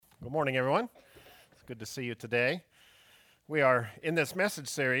Good morning, everyone. It's good to see you today. We are in this message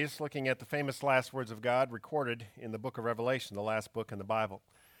series looking at the famous last words of God recorded in the book of Revelation, the last book in the Bible.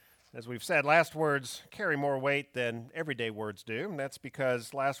 As we've said, last words carry more weight than everyday words do, and that's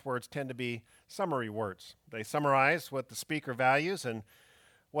because last words tend to be summary words. They summarize what the speaker values and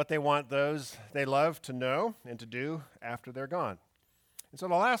what they want those they love to know and to do after they're gone. And so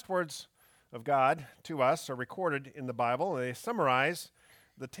the last words of God to us are recorded in the Bible, and they summarize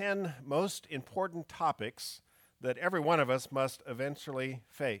the 10 most important topics that every one of us must eventually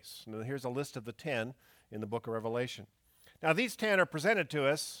face. And here's a list of the 10 in the book of Revelation. Now, these 10 are presented to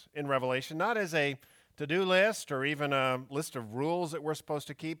us in Revelation not as a to-do list or even a list of rules that we're supposed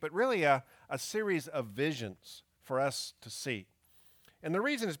to keep, but really a series of visions for us to see. And the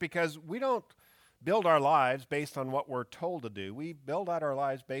reason is because we don't build our lives based on what we're told to do. We build out our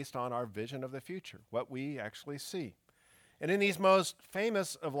lives based on our vision of the future, what we actually see. And in these most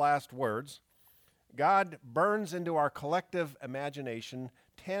famous of last words, God burns into our collective imagination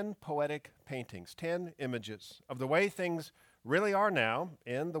 10 poetic paintings, 10 images of the way things really are now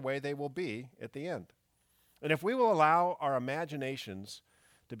and the way they will be at the end. And if we will allow our imaginations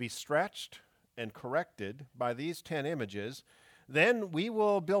to be stretched and corrected by these 10 images, then we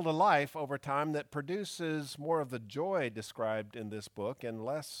will build a life over time that produces more of the joy described in this book and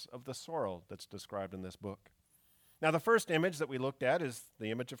less of the sorrow that's described in this book. Now, the first image that we looked at is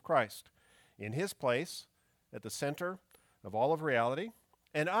the image of Christ in his place at the center of all of reality,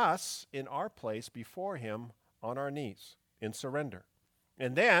 and us in our place before him on our knees in surrender,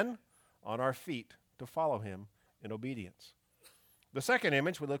 and then on our feet to follow him in obedience. The second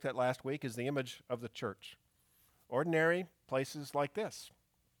image we looked at last week is the image of the church. Ordinary places like this,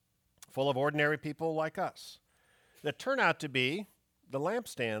 full of ordinary people like us, that turn out to be the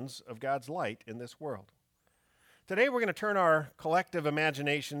lampstands of God's light in this world. Today we're going to turn our collective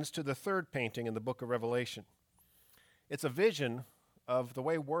imaginations to the third painting in the book of Revelation. It's a vision of the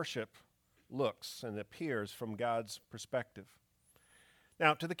way worship looks and appears from God's perspective.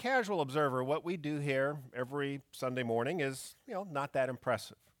 Now, to the casual observer, what we do here every Sunday morning is, not that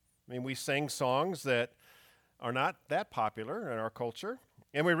impressive. I mean, we sing songs that are not that popular in our culture,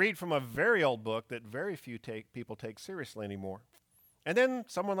 and we read from a very old book that very few people take seriously anymore. And then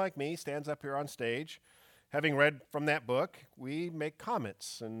someone like me stands up here on stage. Having read from that book, we make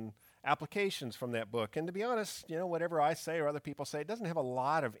comments and applications from that book. And to be honest, whatever I say or other people say, it doesn't have a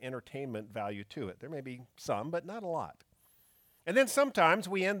lot of entertainment value to it. There may be some, but not a lot. And then sometimes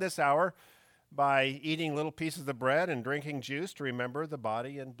we end this hour by eating little pieces of bread and drinking juice to remember the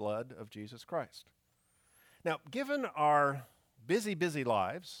body and blood of Jesus Christ. Now, given our busy, busy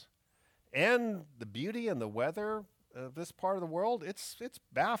lives and the beauty and the weather of this part of the world, it's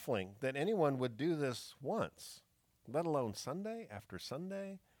baffling that anyone would do this once, let alone Sunday after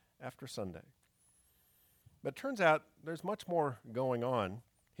Sunday after Sunday. But it turns out there's much more going on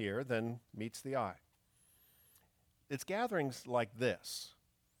here than meets the eye. It's gatherings like this,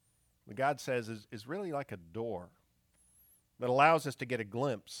 that God says is really like a door that allows us to get a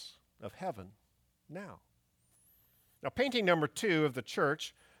glimpse of heaven now. Now, painting number 2 of the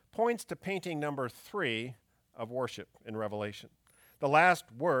church points to painting number 3 of worship in Revelation. The last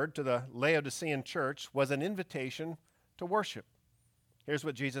word to the Laodicean church was an invitation to worship. Here's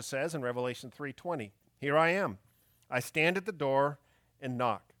what Jesus says in Revelation 3:20. Here I am. I stand at the door and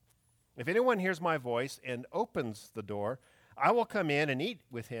knock. If anyone hears my voice and opens the door, I will come in and eat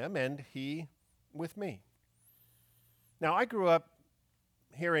with him and he with me. Now, I grew up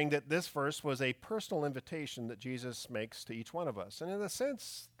hearing that this verse was a personal invitation that Jesus makes to each one of us. And in a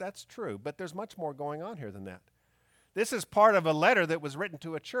sense, that's true, but there's much more going on here than that. This is part of a letter that was written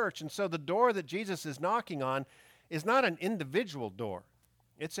to a church, and so the door that Jesus is knocking on is not an individual door.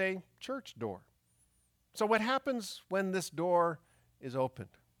 It's a church door. So what happens when this door is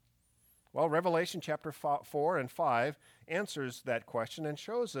opened? Well, Revelation chapter 4 and 5 answers that question and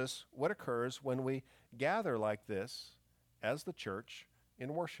shows us what occurs when we gather like this as the church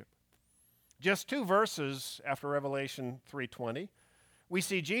in worship. Just 2 verses after Revelation 3:20, we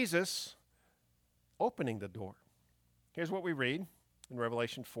see Jesus opening the door. Here's what we read in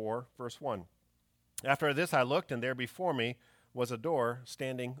Revelation 4, verse 1. After this I looked, and there before me was a door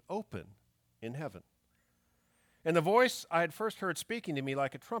standing open in heaven. And the voice I had first heard speaking to me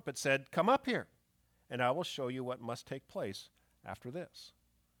like a trumpet said, "Come up here, and I will show you what must take place after this."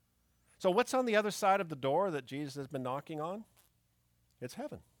 So what's on the other side of the door that Jesus has been knocking on? It's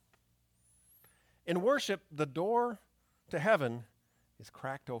heaven. In worship, the door to heaven is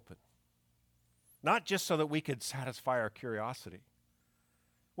cracked open. Not just so that we could satisfy our curiosity.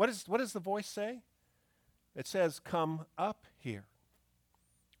 What does the voice say? It says, "Come up here."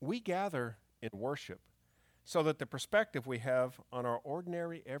 we gather in worship so that the perspective we have on our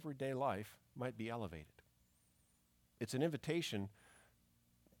ordinary everyday life might be elevated. It's an invitation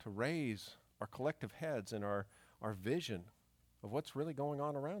to raise our collective heads and our vision of what's really going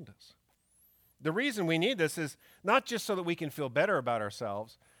on around us. The reason we need this is not just so that we can feel better about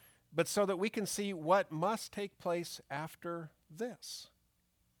ourselves, but so that we can see what must take place after this.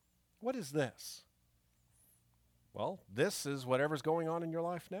 What is this? Well, this is whatever's going on in your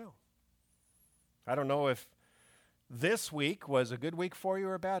life now. I don't know if this week was a good week for you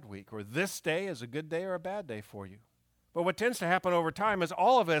or a bad week, or this day is a good day or a bad day for you. But what tends to happen over time is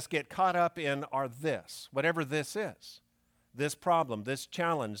all of us get caught up in our this, whatever this is, this problem, this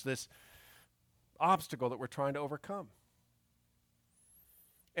challenge, this obstacle that we're trying to overcome.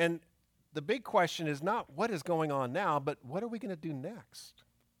 And the big question is not what is going on now, but what are we going to do next?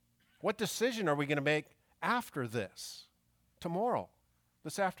 What decision are we going to make after this, tomorrow,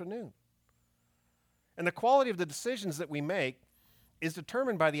 this afternoon? And the quality of the decisions that we make is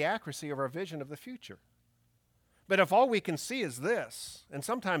determined by the accuracy of our vision of the future. But if all we can see is this, and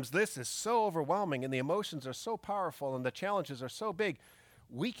sometimes this is so overwhelming and the emotions are so powerful and the challenges are so big,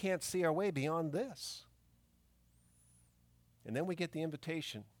 we can't see our way beyond this. And then we get the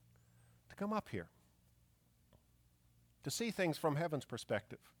invitation to come up here, to see things from heaven's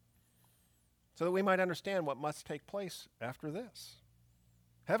perspective, so that we might understand what must take place after this.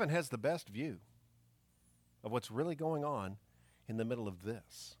 Heaven has the best view of what's really going on in the middle of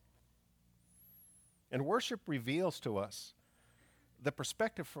this. And worship reveals to us the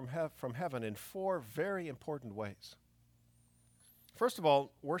perspective from heaven in four very important ways. First of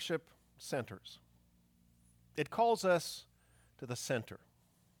all, worship centers. It calls us to the center.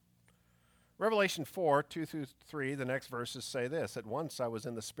 Revelation 4, 2-3, the next verses say this: "At once I was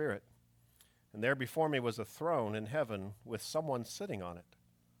in the Spirit, and there before me was a throne in heaven with someone sitting on it.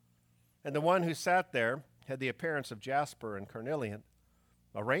 And the one who sat there had the appearance of jasper and carnelian,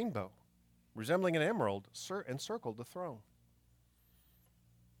 a rainbow, resembling an emerald, encircled the throne."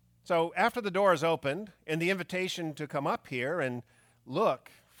 So after the door is opened and the invitation to come up here and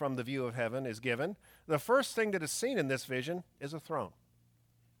look from the view of heaven is given, the first thing that is seen in this vision is a throne.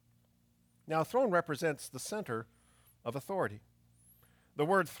 Now, a throne represents the center of authority. The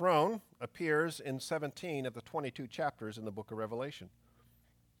word throne appears in 17 of the 22 chapters in the book of Revelation.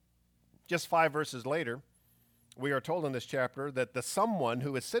 Just 5 verses later, we are told in this chapter that the someone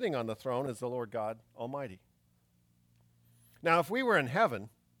who is sitting on the throne is the Lord God Almighty. Now, if we were in heaven,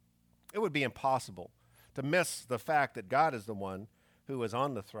 it would be impossible to miss the fact that God is the one who is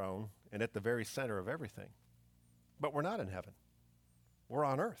on the throne and at the very center of everything. But we're not in heaven. We're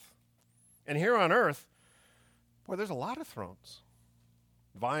on earth. And here on earth, boy, there's a lot of thrones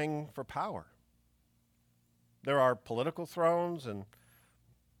vying for power. There are political thrones and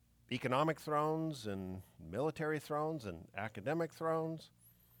economic thrones and military thrones and academic thrones.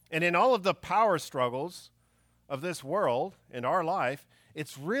 And in all of the power struggles of this world and our life,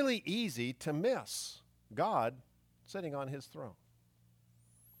 it's really easy to miss God sitting on his throne.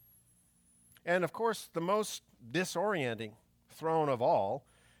 And of course, the most disorienting throne of all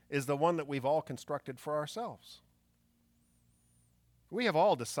is the one that we've all constructed for ourselves. We have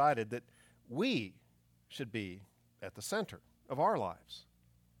all decided that we should be at the center of our lives,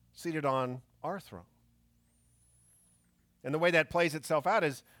 seated on our throne. And the way that plays itself out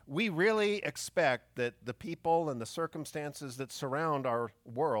is we really expect that the people and the circumstances that surround our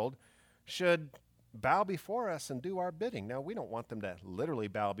world should bow before us and do our bidding. Now, we don't want them to literally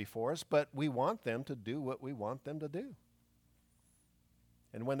bow before us, but we want them to do what we want them to do.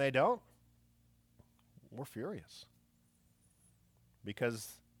 And when they don't, we're furious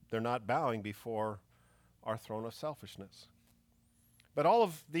because they're not bowing before our throne of selfishness. But all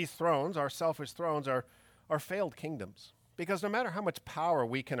of these thrones, our selfish thrones, are failed kingdoms. Because no matter how much power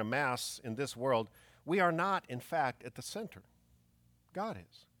we can amass in this world, we are not, in fact, at the center. God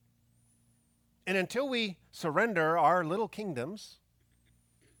is. And until we surrender our little kingdoms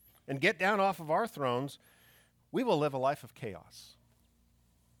and get down off of our thrones, we will live a life of chaos.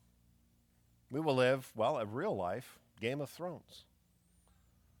 We will live, well, a real life Game of Thrones.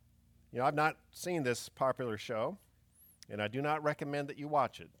 You know, I've not seen this popular show, and I do not recommend that you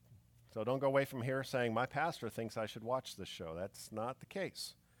watch it. So don't go away from here saying, my pastor thinks I should watch this show. That's not the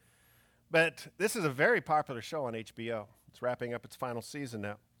case. But this is a very popular show on HBO. It's wrapping up its final season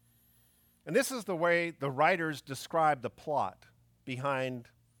now. And this is the way the writers describe the plot behind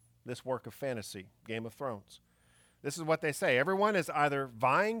this work of fantasy, Game of Thrones. This is what they say. Everyone is either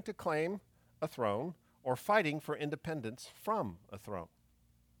vying to claim a throne or fighting for independence from a throne.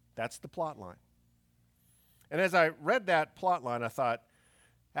 That's the plot line. And as I read that plot line, I thought,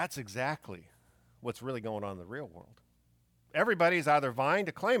 That's exactly what's really going on in the real world. Everybody's either vying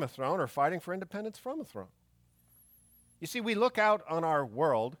to claim a throne or fighting for independence from a throne. You see, we look out on our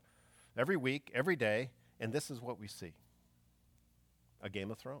world every week, every day, and this is what we see: a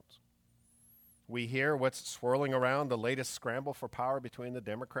Game of Thrones. We hear what's swirling around, the latest scramble for power between the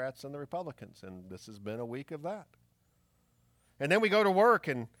Democrats and the Republicans, and this has been a week of that. And then we go to work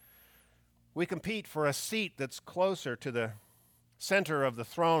and we compete for a seat that's closer to the center of the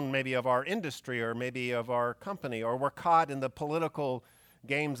throne, maybe of our industry or maybe of our company, or we're caught in the political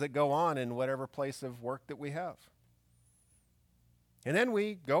games that go on in whatever place of work that we have. And then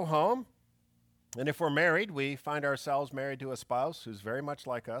we go home, and if we're married, we find ourselves married to a spouse who's very much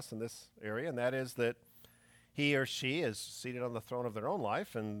like us in this area, and that is that he or she is seated on the throne of their own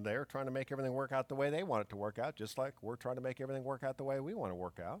life, and they're trying to make everything work out the way they want it to work out, just like we're trying to make everything work out the way we want to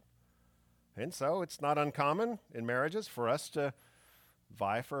work out. And so it's not uncommon in marriages for us to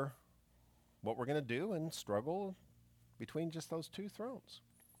vie for what we're going to do and struggle between just those two thrones.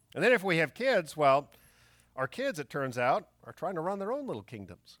 And then if we have kids, well, our kids, it turns out, are trying to run their own little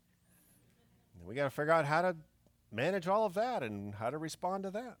kingdoms. And we got to figure out how to manage all of that and how to respond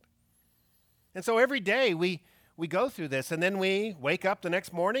to that. And so every day we go through this, and then we wake up the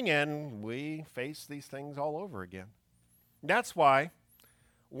next morning and we face these things all over again. That's why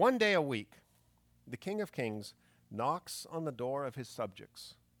one day a week, the King of Kings knocks on the door of his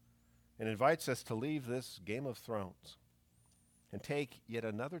subjects and invites us to leave this Game of Thrones and take yet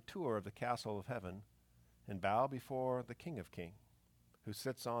another tour of the castle of heaven and bow before the King of Kings, who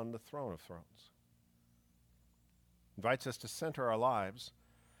sits on the throne of thrones. Invites us to center our lives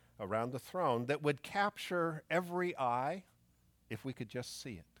around the throne that would capture every eye if we could just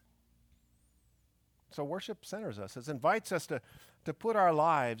see it. So worship centers us. It invites us to put our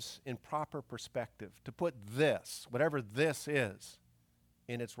lives in proper perspective, to put this, whatever this is,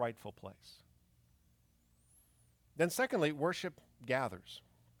 in its rightful place. Then secondly, worship gathers.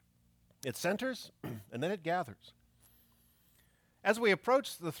 It centers and then it gathers. As we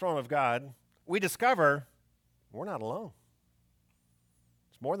approach the throne of God, we discover we're not alone.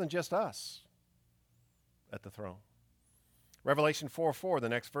 It's more than just us at the throne. Revelation 4:4, the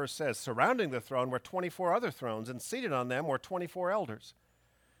next verse says, "Surrounding the throne were 24 other thrones, and seated on them were 24 elders.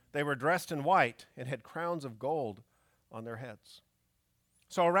 They were dressed in white and had crowns of gold on their heads."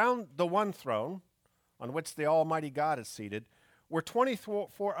 So around the one throne, on which the Almighty God is seated, were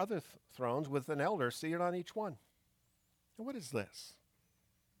 24 other thrones with an elder seated on each one. And what is this?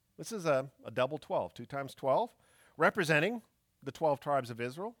 This is a double 12, 2 times 12, representing the 12 tribes of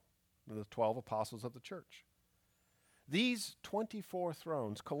Israel and the 12 apostles of the church. These 24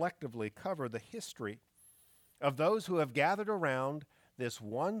 thrones collectively cover the history of those who have gathered around this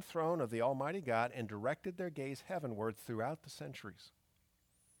one throne of the Almighty God and directed their gaze heavenward throughout the centuries.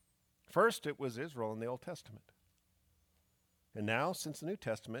 First, it was Israel in the Old Testament. And now, since the New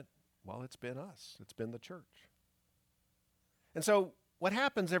Testament, well, it's been us. It's been the church. And so what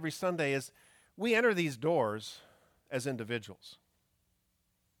happens every Sunday is we enter these doors as individuals.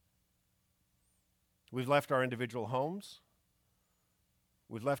 We've left our individual homes.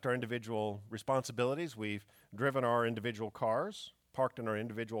 We've left our individual responsibilities. We've driven our individual cars, parked in our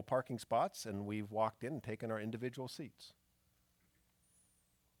individual parking spots, and we've walked in and taken our individual seats.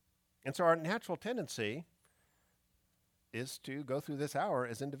 And so our natural tendency is to go through this hour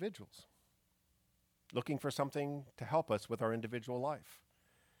as individuals, looking for something to help us with our individual life.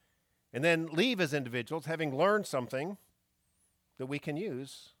 And then leave as individuals having learned something that we can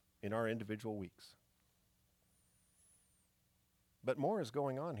use in our individual weeks. But more is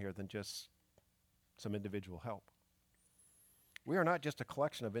going on here than just some individual help. We are not just a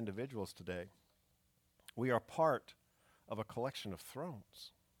collection of individuals today. We are part of a collection of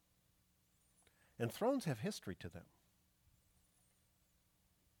thrones. And thrones have history to them.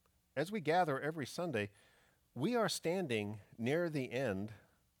 As we gather every Sunday, we are standing near the end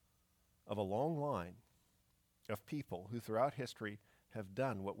of a long line of people who throughout history have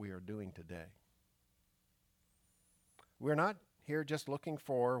done what we are doing today. We're not here just looking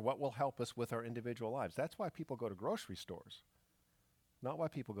for what will help us with our individual lives. That's why people go to grocery stores, not why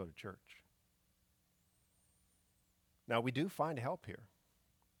people go to church. Now, we do find help here.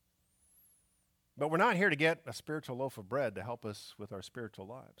 But we're not here to get a spiritual loaf of bread to help us with our spiritual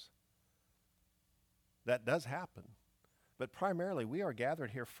lives. That does happen. But primarily, we are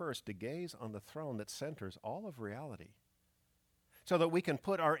gathered here first to gaze on the throne that centers all of reality so that we can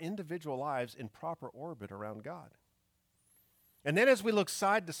put our individual lives in proper orbit around God. And then as we look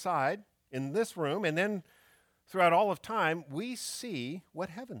side to side in this room and then throughout all of time, we see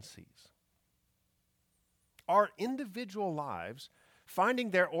what heaven sees. Our individual lives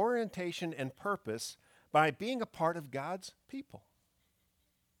finding their orientation and purpose by being a part of God's people.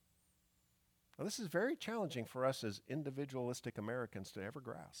 Now, this is very challenging for us as individualistic Americans to ever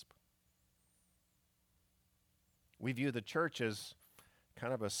grasp. We view the church as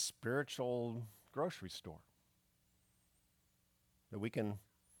kind of a spiritual grocery store, that we can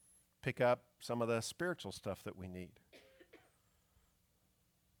pick up some of the spiritual stuff that we need.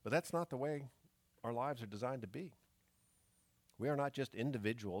 But that's not the way our lives are designed to be. We are not just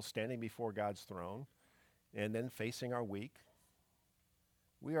individuals standing before God's throne and then facing our week.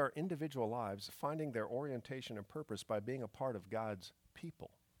 We are individual lives finding their orientation and purpose by being a part of God's people.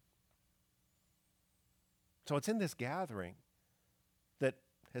 So it's in this gathering that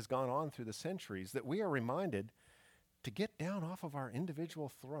has gone on through the centuries that we are reminded to get down off of our individual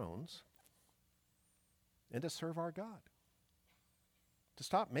thrones and to serve our God. To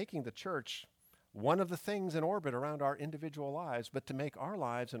stop making the church one of the things in orbit around our individual lives, but to make our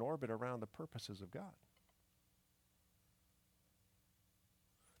lives in orbit around the purposes of God.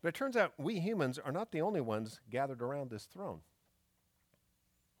 But it turns out we humans are not the only ones gathered around this throne.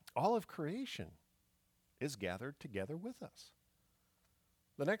 All of creation is gathered together with us.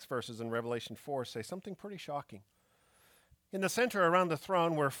 The next verses in Revelation 4 say something pretty shocking. In the center around the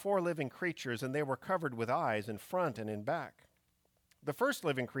throne were 4 living creatures, and they were covered with eyes in front and in back. The first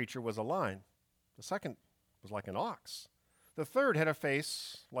living creature was a lion. The second was like an ox. The third had a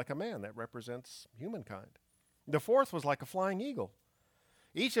face like a man that represents humankind. The fourth was like a flying eagle.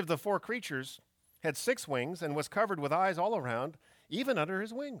 Each of the 4 creatures had 6 wings and was covered with eyes all around, even under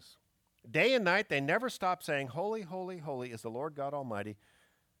his wings. Day and night they never stopped saying, "Holy, holy, holy is the Lord God Almighty,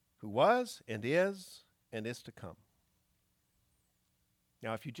 who was and is to come."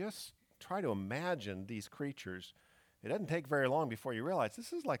 Now, if you just try to imagine these creatures, it doesn't take very long before you realize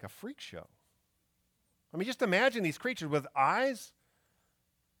this is like a freak show. I mean, just imagine these creatures with eyes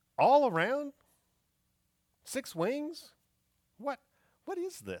all around, 6 wings. What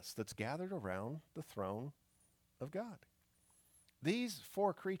is this that's gathered around the throne of God? These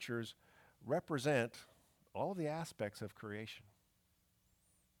 4 creatures represent all the aspects of creation.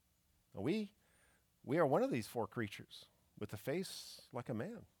 Now, we are one of these 4 creatures with a face like a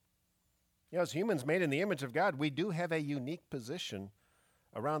man. You know, as humans made in the image of God, we do have a unique position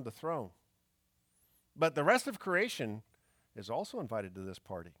around the throne. But the rest of creation is also invited to this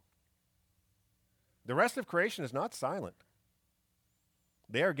party. The rest of creation is not silent.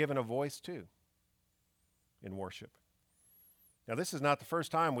 They are given a voice too in worship. Now, this is not the first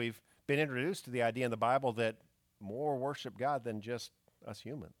time we've been introduced to the idea in the Bible that more worship God than just us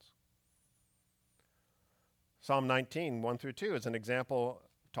humans. Psalm 19, 1 through 2 is an example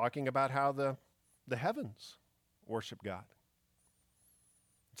talking about how the heavens worship God.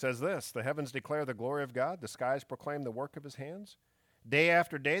 It says this: "The heavens declare the glory of God, the skies proclaim the work of his hands. Day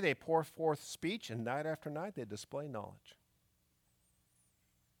after day they pour forth speech, and night after night they display knowledge."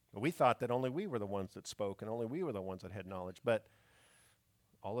 We thought that only we were the ones that spoke and only we were the ones that had knowledge, but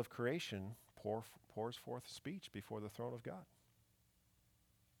all of creation pours forth speech before the throne of God.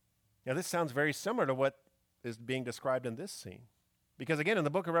 Now, this sounds very similar to what is being described in this scene. Because again, in the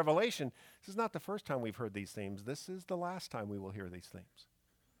book of Revelation, this is not the first time we've heard these themes. This is the last time we will hear these themes.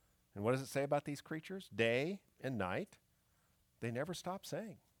 And what does it say about these creatures? Day and night, they never stop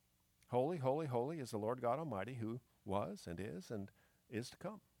saying, "Holy, holy, holy is the Lord God Almighty, who was and is to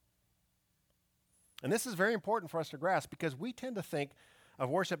come." And this is very important for us to grasp, because we tend to think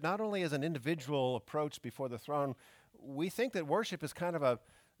of worship not only as an individual approach before the throne, we think that worship is kind of a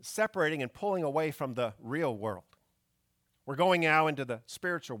separating and pulling away from the real world. We're going now into the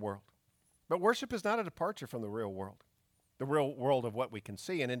spiritual world. But worship is not a departure from the real world of what we can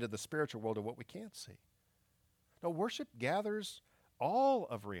see, and into the spiritual world of what we can't see. No, worship gathers all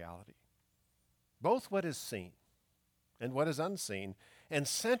of reality, both what is seen and what is unseen, and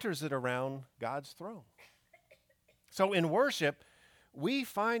centers it around God's throne. So in worship, we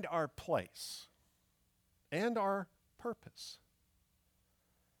find our place and our purpose.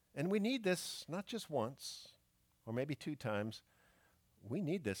 And we need this not just once or maybe 2 times. We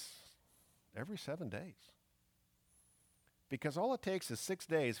need this every 7 days. Because all it takes is 6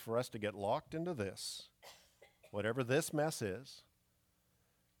 days for us to get locked into this, whatever this mess is,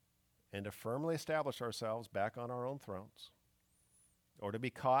 and to firmly establish ourselves back on our own thrones, or to be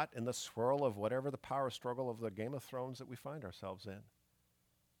caught in the swirl of whatever the power struggle of the Game of Thrones that we find ourselves in.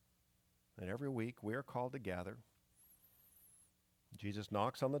 And every week we are called to gather. Jesus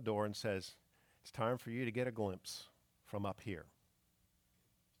knocks on the door and says, "It's time for you to get a glimpse from up here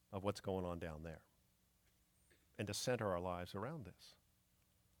of what's going on down there, and to center our lives around this."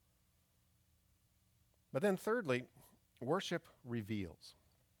 But then thirdly, worship reveals.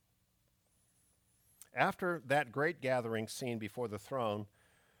 After that great gathering scene before the throne,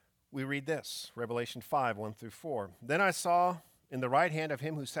 we read this, Revelation 5, 1 through 4. Then I saw in the right hand of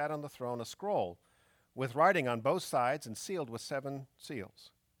him who sat on the throne a scroll with writing on both sides and sealed with 7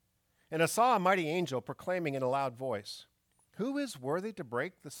 seals. And I saw a mighty angel proclaiming in a loud voice, "Who is worthy to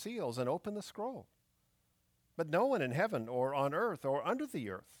break the seals and open the scroll?" But no one in heaven or on earth or under the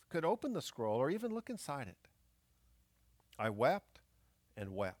earth could open the scroll or even look inside it. I wept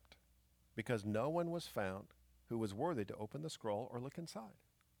and wept because no one was found who was worthy to open the scroll or look inside.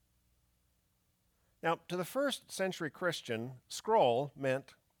 Now, to the first century Christian, scroll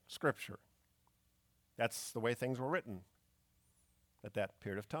meant Scripture. That's the way things were written at that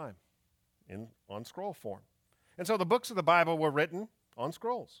period of time, on scroll form. And so the books of the Bible were written on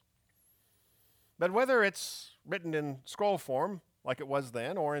scrolls. But whether it's written in scroll form, like it was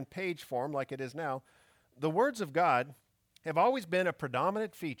then, or in page form, like it is now, the words of God have always been a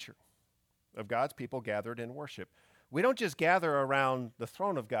predominant feature of God's people gathered in worship. We don't just gather around the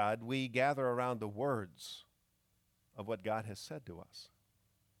throne of God, we gather around the words of what God has said to us.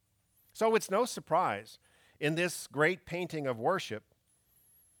 So it's no surprise in this great painting of worship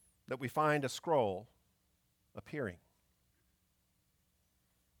that we find a scroll appearing.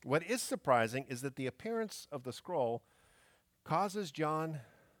 What is surprising is that the appearance of the scroll causes John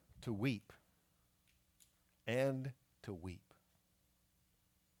to weep and to weep.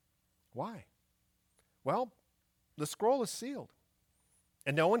 Why? Well, the scroll is sealed,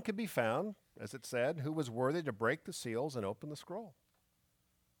 and no one could be found, as it said, who was worthy to break the seals and open the scroll.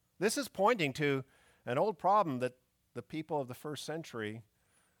 This is pointing to an old problem that the people of the first century,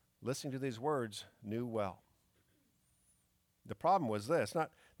 listening to these words, knew well. The problem was this,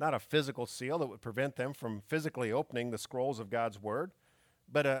 not a physical seal that would prevent them from physically opening the scrolls of God's word,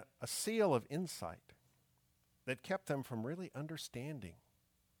 but a seal of insight that kept them from really understanding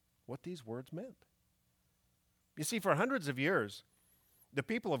what these words meant. You see, for hundreds of years, the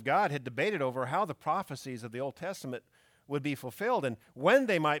people of God had debated over how the prophecies of the Old Testament would be fulfilled and when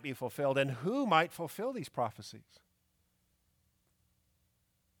they might be fulfilled and who might fulfill these prophecies.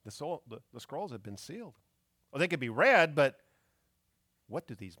 The scrolls had been sealed. Well, they could be read, but what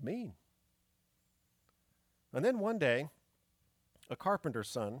do these mean? And then one day, a carpenter's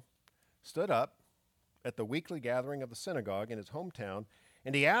son stood up at the weekly gathering of the synagogue in his hometown,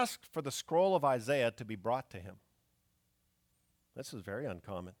 and he asked for the scroll of Isaiah to be brought to him. This is very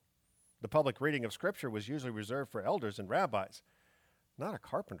uncommon. The public reading of Scripture was usually reserved for elders and rabbis, not a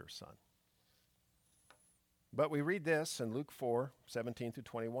carpenter's son. But we read this in Luke 4, 17 through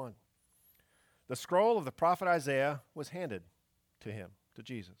 21. The scroll of the prophet Isaiah was handed to him, to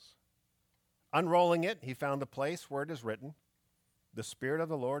Jesus. Unrolling it, he found the place where it is written, "The Spirit of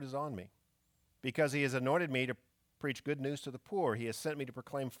the Lord is on me, because he has anointed me to preach good news to the poor. He has sent me to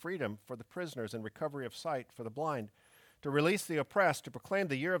proclaim freedom for the prisoners and recovery of sight for the blind, to release the oppressed, to proclaim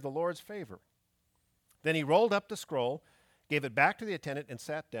the year of the Lord's favor." Then he rolled up the scroll, gave it back to the attendant, and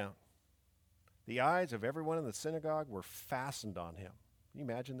sat down. The eyes of everyone in the synagogue were fastened on him. Can you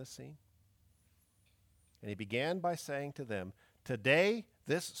imagine this scene? And he began by saying to them, "Today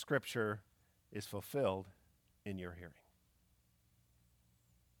this scripture is fulfilled in your hearing."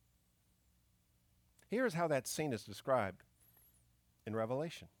 Here's how that scene is described in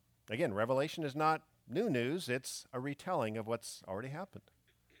Revelation. Again, Revelation is not new news, it's a retelling of what's already happened.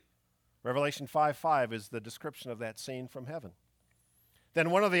 Revelation 5:5 is the description of that scene from heaven. Then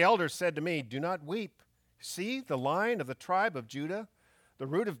one of the elders said to me, "Do not weep. See, the Lion of the tribe of Judah, the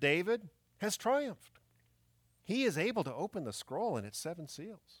Root of David, has triumphed. He is able to open the scroll and its 7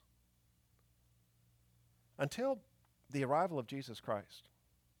 seals." Until the arrival of Jesus Christ,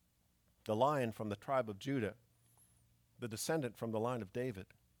 the Lion from the tribe of Judah, the descendant from the line of David,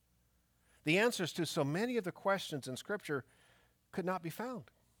 the answers to so many of the questions in Scripture could not be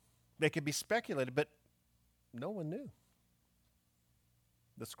found. They could be speculated, but no one knew.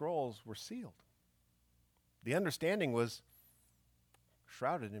 The scrolls were sealed. The understanding was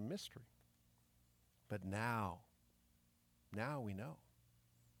shrouded in mystery. But now we know.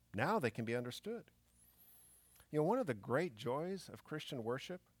 Now they can be understood. You know, one of the great joys of Christian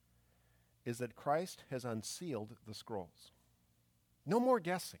worship is that Christ has unsealed the scrolls. No more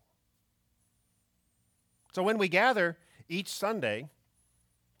guessing. So when we gather each Sunday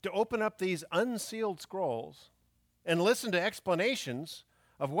to open up these unsealed scrolls and listen to explanations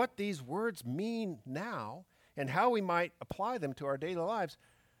of what these words mean now and how we might apply them to our daily lives,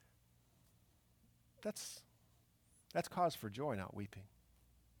 that's cause for joy, not weeping.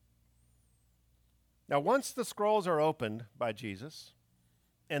 Now, once the scrolls are opened by Jesus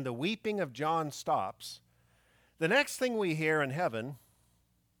and the weeping of John stops, The next thing we hear in heaven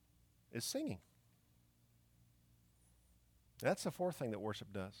is singing. That's the fourth thing that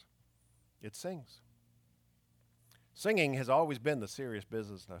worship does. It sings. Singing has always been the serious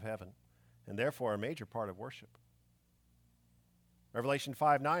business of heaven, and therefore a major part of worship. Revelation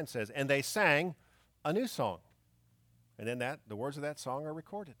 5:9 says, "And they sang a new song." And then the words of that song are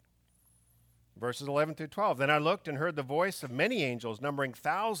recorded. Verses 11 through 12. "Then I looked and heard the voice of many angels, numbering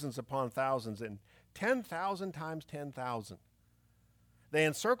thousands upon thousands, and 10,000 times 10,000. They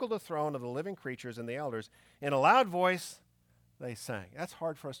encircled the throne of the living creatures and the elders. In a loud voice, they sang." That's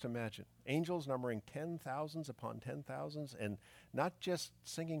hard for us to imagine. Angels numbering 10,000s upon 10,000s, and not just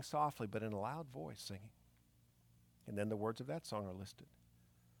singing softly, but in a loud voice singing. And then the words of that song are listed.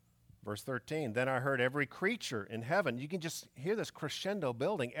 Verse 13, "Then I heard every creature in heaven." You can just hear this crescendo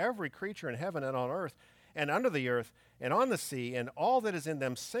building. "Every creature in heaven and on earth and under the earth and on the sea and all that is in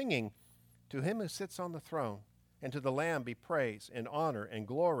them singing, 'To him who sits on the throne and to the Lamb be praise and honor and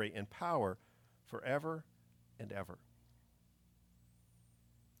glory and power forever and ever.'"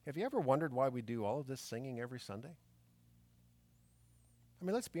 Have you ever wondered why we do all of this singing every Sunday? I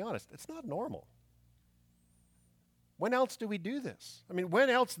mean, let's be honest, it's not normal. When else do we do this? I mean, when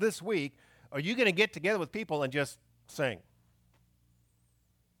else this week are you going to get together with people and just sing?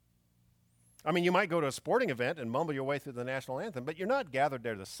 I mean, you might go to a sporting event and mumble your way through the national anthem, but you're not gathered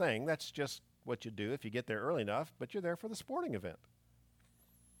there to sing. That's just what you do if you get there early enough, but you're there for the sporting event.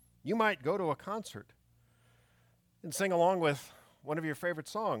 You might go to a concert and sing along with one of your favorite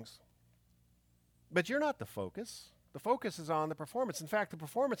songs, but you're not the focus. The focus is on the performance. In fact, the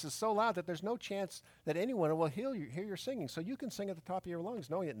performance is so loud that there's no chance that anyone will hear your singing, so you can sing at the top of your lungs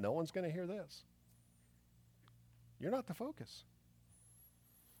knowing that no one's going to hear this. You're not the focus.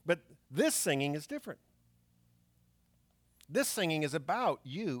 But this singing is different. This singing is about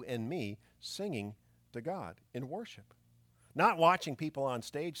you and me singing to God in worship. Not watching people on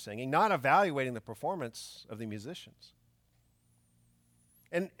stage singing, not evaluating the performance of the musicians.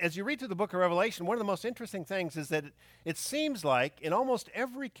 And as you read through the book of Revelation, one of the most interesting things is that it seems like in almost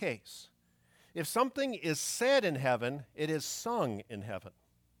every case, if something is said in heaven, it is sung in heaven.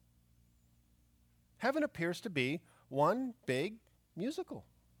 Heaven appears to be one big musical.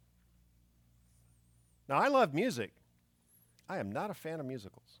 Now, I love music. I am not a fan of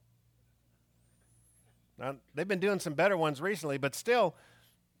musicals. Now, they've been doing some better ones recently, but still,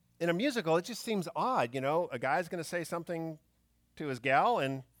 in a musical, it just seems odd. You know, a guy's going to say something to his gal,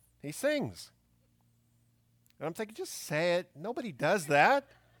 and he sings. And I'm thinking, just say it. Nobody does that.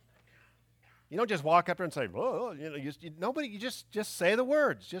 You don't just walk up there and say, "Whoa," you just say the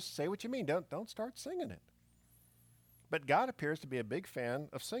words. Just say what you mean. Don't start singing it. But God appears to be a big fan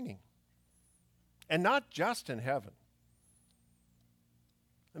of singing. And not just in heaven.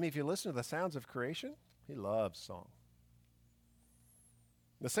 I mean, if you listen to the sounds of creation, he loves song.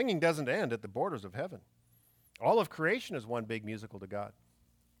 The singing doesn't end at the borders of heaven. All of creation is one big musical to God.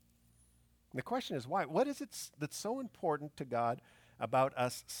 And the question is why? What is it that's so important to God about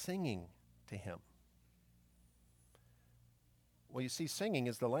us singing to him? Well, you see, singing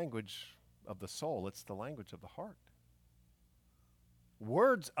is the language of the soul. It's the language of the heart.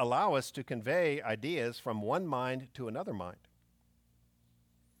 Words allow us to convey ideas from one mind to another mind.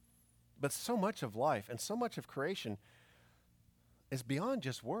 But so much of life and so much of creation is beyond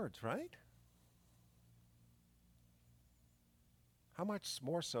just words, right? How much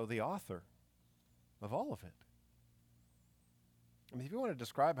more so the author of all of it? I mean, if you want to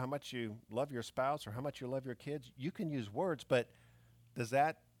describe how much you love your spouse or how much you love your kids, you can use words, but does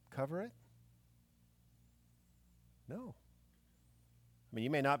that cover it? No. I mean, you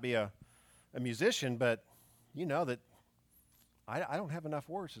may not be a musician, but you know that I don't have enough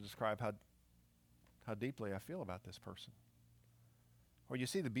words to describe how deeply I feel about this person. Or you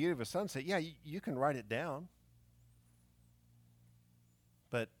see the beauty of a sunset, yeah, you can write it down.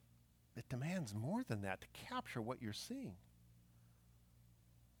 But it demands more than that to capture what you're seeing.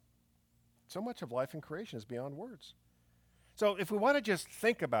 So much of life and creation is beyond words. So if we want to just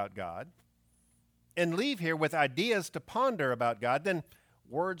think about God and leave here with ideas to ponder about God, then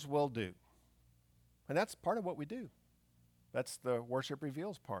words will do. And that's part of what we do. That's the worship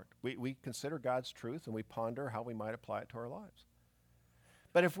reveals part. We consider God's truth and we ponder how we might apply it to our lives.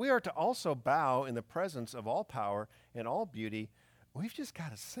 But if we are to also bow in the presence of all power and all beauty, we've just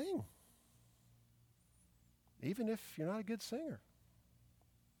got to sing, even if you're not a good singer.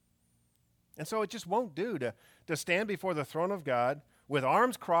 And so it just won't do to stand before the throne of God with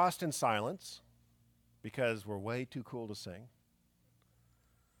arms crossed in silence because we're way too cool to sing,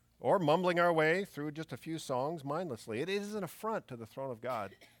 or mumbling our way through just a few songs mindlessly. It is an affront to the throne of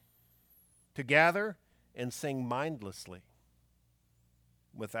God to gather and sing mindlessly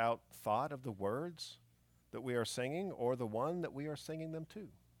without thought of the words that we are singing or the one that we are singing them to.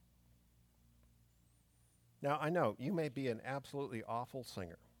 Now, I know you may be an absolutely awful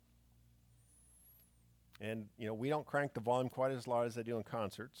singer. And, we don't crank the volume quite as loud as they do in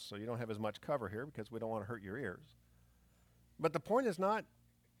concerts, so you don't have as much cover here because we don't want to hurt your ears. But the point is not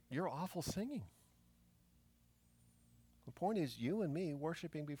your awful singing. The point is you and me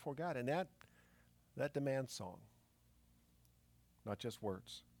worshiping before God, and that demands song, not just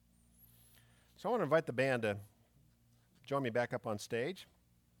words. So I want to invite the band to join me back up on stage,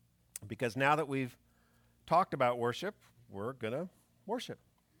 because now that we've talked about worship, we're going to worship.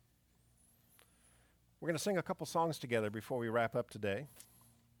 We're going to sing a couple songs together before we wrap up today.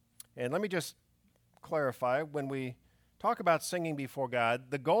 And let me just clarify, when we talk about singing before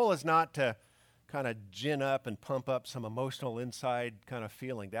God, the goal is not to kind of gin up and pump up some emotional inside kind of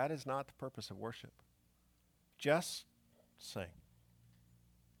feeling. That is not the purpose of worship. Just sing.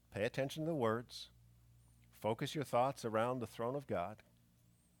 Pay attention to the words. Focus your thoughts around the throne of God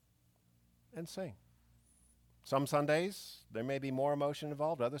and sing. Some Sundays, there may be more emotion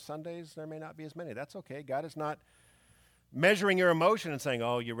involved. Other Sundays, there may not be as many. That's okay. God is not measuring your emotion and saying,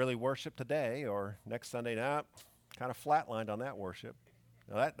 oh, you really worship today, or next Sunday, kind of flatlined on that worship.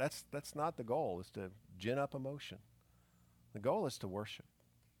 Now, that's not the goal, is to gin up emotion. The goal is to worship.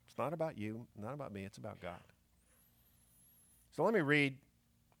 It's not about you, not about me. It's about God. So let me read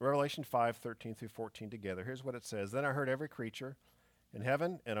Revelation 5:13 through 14 together. Here's what it says. Then I heard every creature in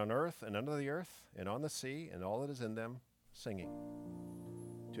heaven and on earth and under the earth and on the sea and all that is in them singing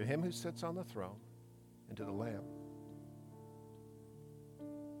to him who sits on the throne and to the Lamb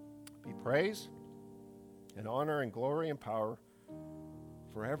be praise and honor and glory and power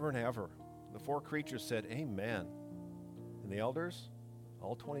forever and ever. The four creatures said, Amen. And the elders,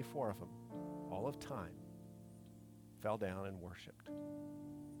 all 24 of them, all of time, fell down and worshiped.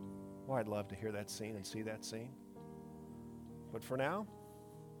 Well, I'd love to hear that scene and see that scene. But for now,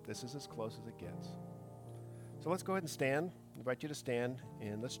 this is as close as it gets. So let's go ahead and stand. I invite you to stand,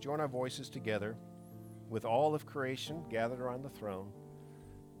 and let's join our voices together with all of creation gathered around the throne,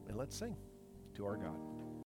 and let's sing to our God.